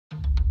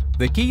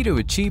The key to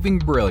achieving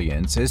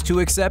brilliance is to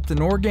accept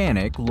an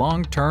organic,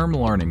 long-term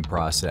learning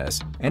process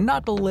and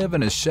not to live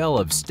in a shell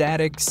of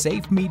static,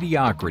 safe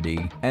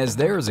mediocrity, as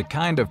there is a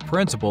kind of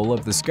principle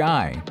of the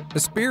sky, a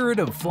spirit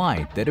of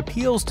flight that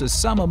appeals to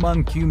some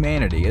among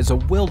humanity as a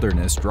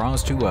wilderness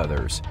draws to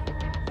others.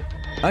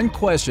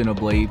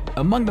 Unquestionably,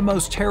 among the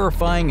most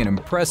terrifying and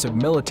impressive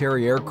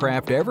military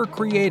aircraft ever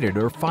created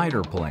are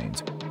fighter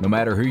planes. No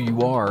matter who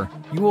you are,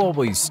 you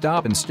always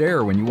stop and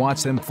stare when you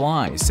watch them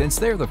fly, since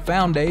they're the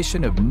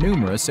foundation of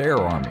numerous air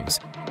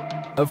armies.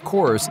 Of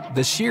course,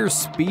 the sheer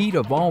speed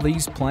of all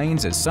these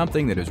planes is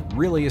something that is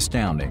really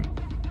astounding.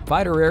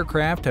 Fighter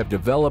aircraft have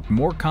developed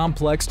more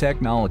complex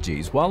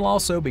technologies while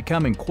also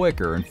becoming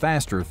quicker and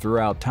faster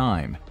throughout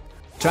time.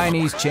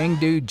 Chinese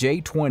Chengdu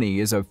J-20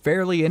 is a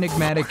fairly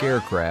enigmatic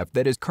aircraft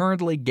that is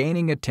currently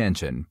gaining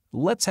attention.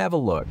 Let's have a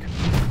look.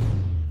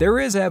 There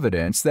is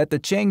evidence that the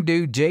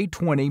Chengdu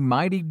J-20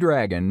 Mighty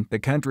Dragon, the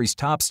country's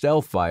top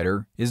stealth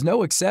fighter, is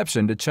no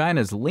exception to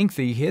China's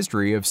lengthy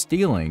history of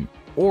stealing,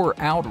 or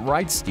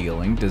outright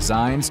stealing,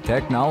 designs,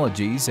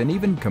 technologies, and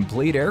even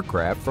complete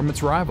aircraft from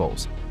its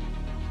rivals.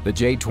 The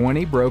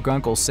J-20 broke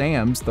Uncle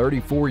Sam's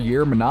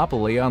 34-year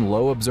monopoly on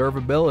low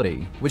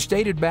observability, which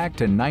dated back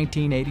to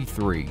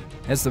 1983,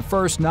 as the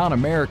first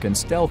non-American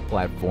stealth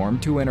platform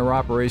to enter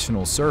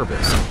operational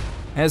service.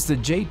 As the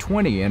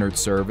J-20 entered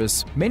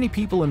service, many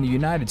people in the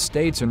United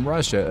States and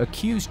Russia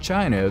accused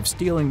China of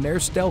stealing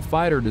their stealth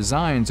fighter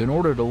designs in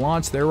order to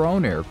launch their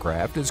own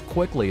aircraft as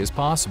quickly as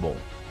possible.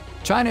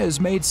 China has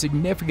made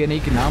significant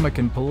economic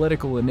and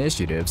political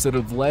initiatives that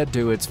have led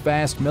to its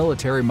fast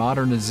military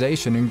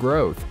modernization and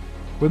growth.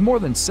 With more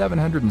than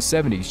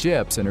 770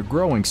 ships and a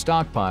growing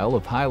stockpile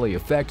of highly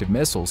effective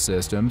missile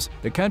systems,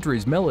 the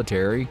country's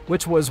military,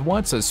 which was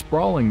once a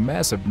sprawling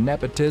mess of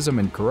nepotism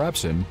and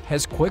corruption,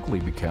 has quickly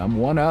become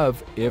one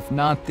of, if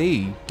not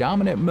the,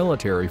 dominant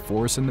military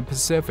force in the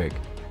Pacific.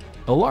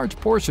 A large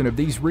portion of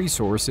these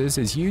resources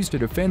is used to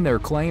defend their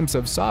claims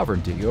of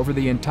sovereignty over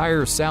the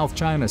entire South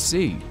China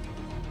Sea.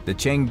 The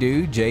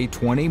Chengdu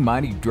J-20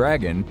 Mighty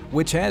Dragon,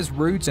 which has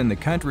roots in the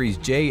country's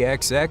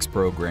JXX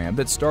program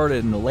that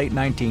started in the late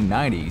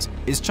 1990s,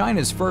 is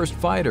China's first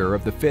fighter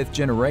of the fifth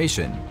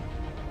generation.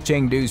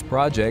 Chengdu's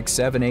Project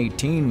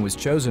 718 was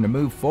chosen to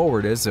move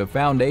forward as a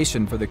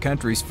foundation for the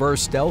country's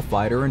first stealth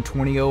fighter in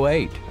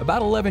 2008,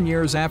 about 11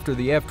 years after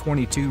the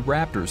F-22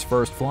 Raptor's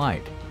first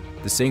flight.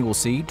 The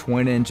single-seat,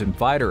 twin-engine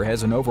fighter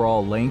has an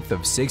overall length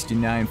of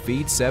 69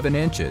 feet 7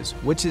 inches,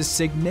 which is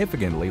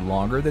significantly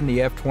longer than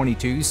the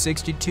F-22's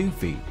 62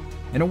 feet,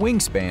 and a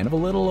wingspan of a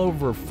little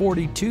over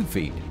 42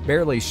 feet,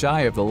 barely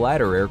shy of the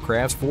latter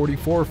aircraft's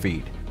 44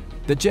 feet.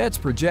 The jet's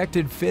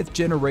projected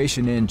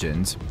fifth-generation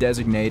engines,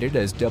 designated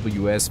as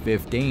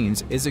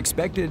WS-15s, is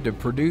expected to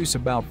produce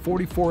about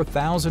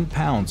 44,000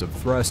 pounds of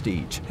thrust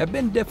each, have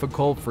been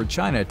difficult for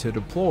China to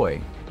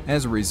deploy.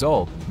 As a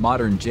result,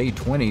 modern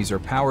J-20s are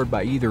powered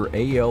by either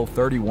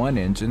AL-31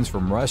 engines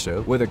from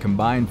Russia with a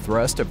combined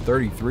thrust of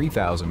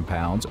 33,000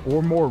 pounds,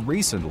 or more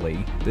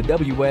recently, the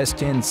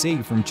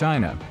WS-10C from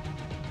China.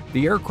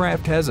 The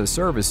aircraft has a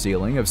service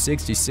ceiling of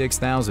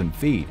 66,000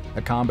 feet,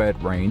 a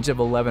combat range of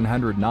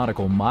 1,100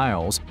 nautical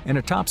miles, and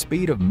a top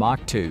speed of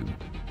Mach 2.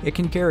 It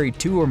can carry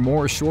 2 or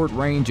more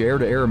short-range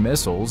air-to-air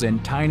missiles in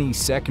tiny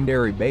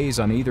secondary bays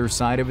on either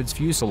side of its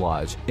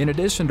fuselage, in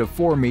addition to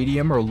 4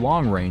 medium or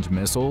long-range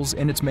missiles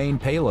in its main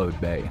payload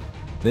bay.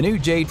 The new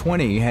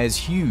J-20 has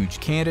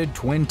huge canted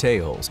twin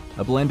tails,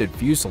 a blended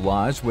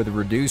fuselage with a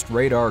reduced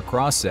radar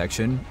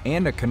cross-section,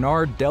 and a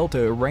canard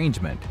delta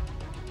arrangement.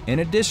 In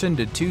addition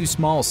to 2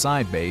 small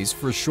side bays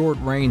for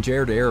short-range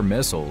air-to-air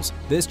missiles,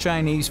 this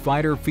Chinese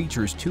fighter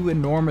features 2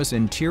 enormous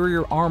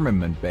interior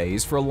armament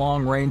bays for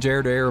long-range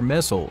air-to-air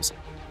missiles.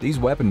 These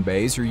weapon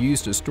bays are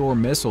used to store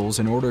missiles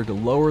in order to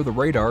lower the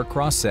radar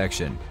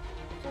cross-section.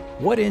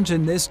 What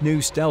engine this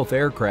new stealth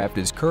aircraft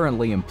is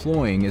currently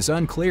employing is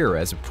unclear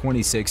as of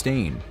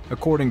 2016.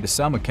 According to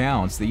some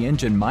accounts, the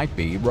engine might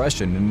be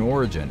Russian in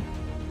origin.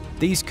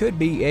 These could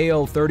be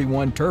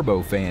AL-31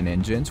 turbofan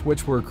engines,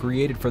 which were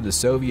created for the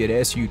Soviet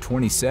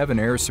Su-27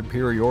 air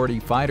superiority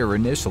fighter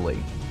initially.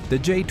 The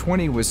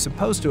J-20 was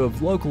supposed to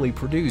have locally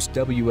produced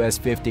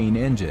WS-15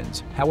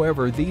 engines,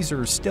 however, these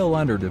are still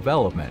under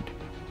development.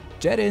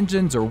 Jet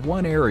engines are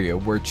one area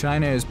where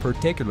China is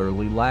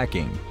particularly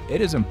lacking.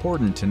 It is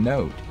important to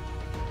note.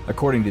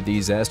 According to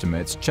these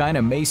estimates,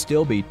 China may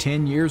still be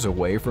 10 years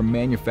away from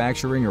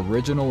manufacturing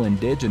original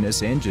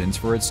indigenous engines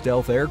for its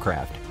stealth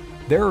aircraft.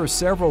 There are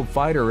several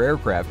fighter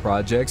aircraft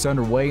projects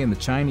underway in the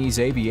Chinese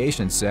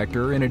aviation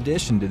sector in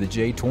addition to the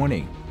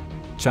J-20.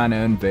 China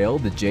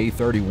unveiled the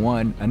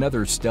J-31,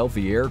 another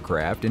stealthy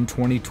aircraft, in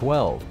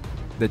 2012.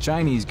 The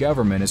Chinese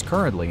government is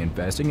currently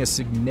investing a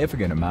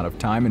significant amount of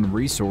time and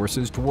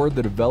resources toward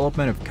the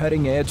development of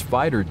cutting-edge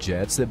fighter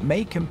jets that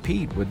may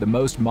compete with the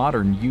most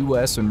modern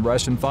US and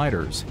Russian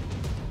fighters.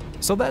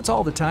 So that's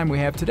all the time we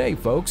have today,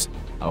 folks.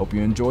 I hope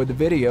you enjoyed the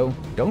video.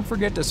 Don't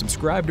forget to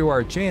subscribe to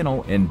our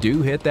channel and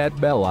do hit that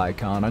bell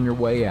icon on your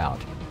way out.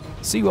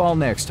 See you all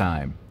next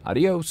time.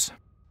 Adios.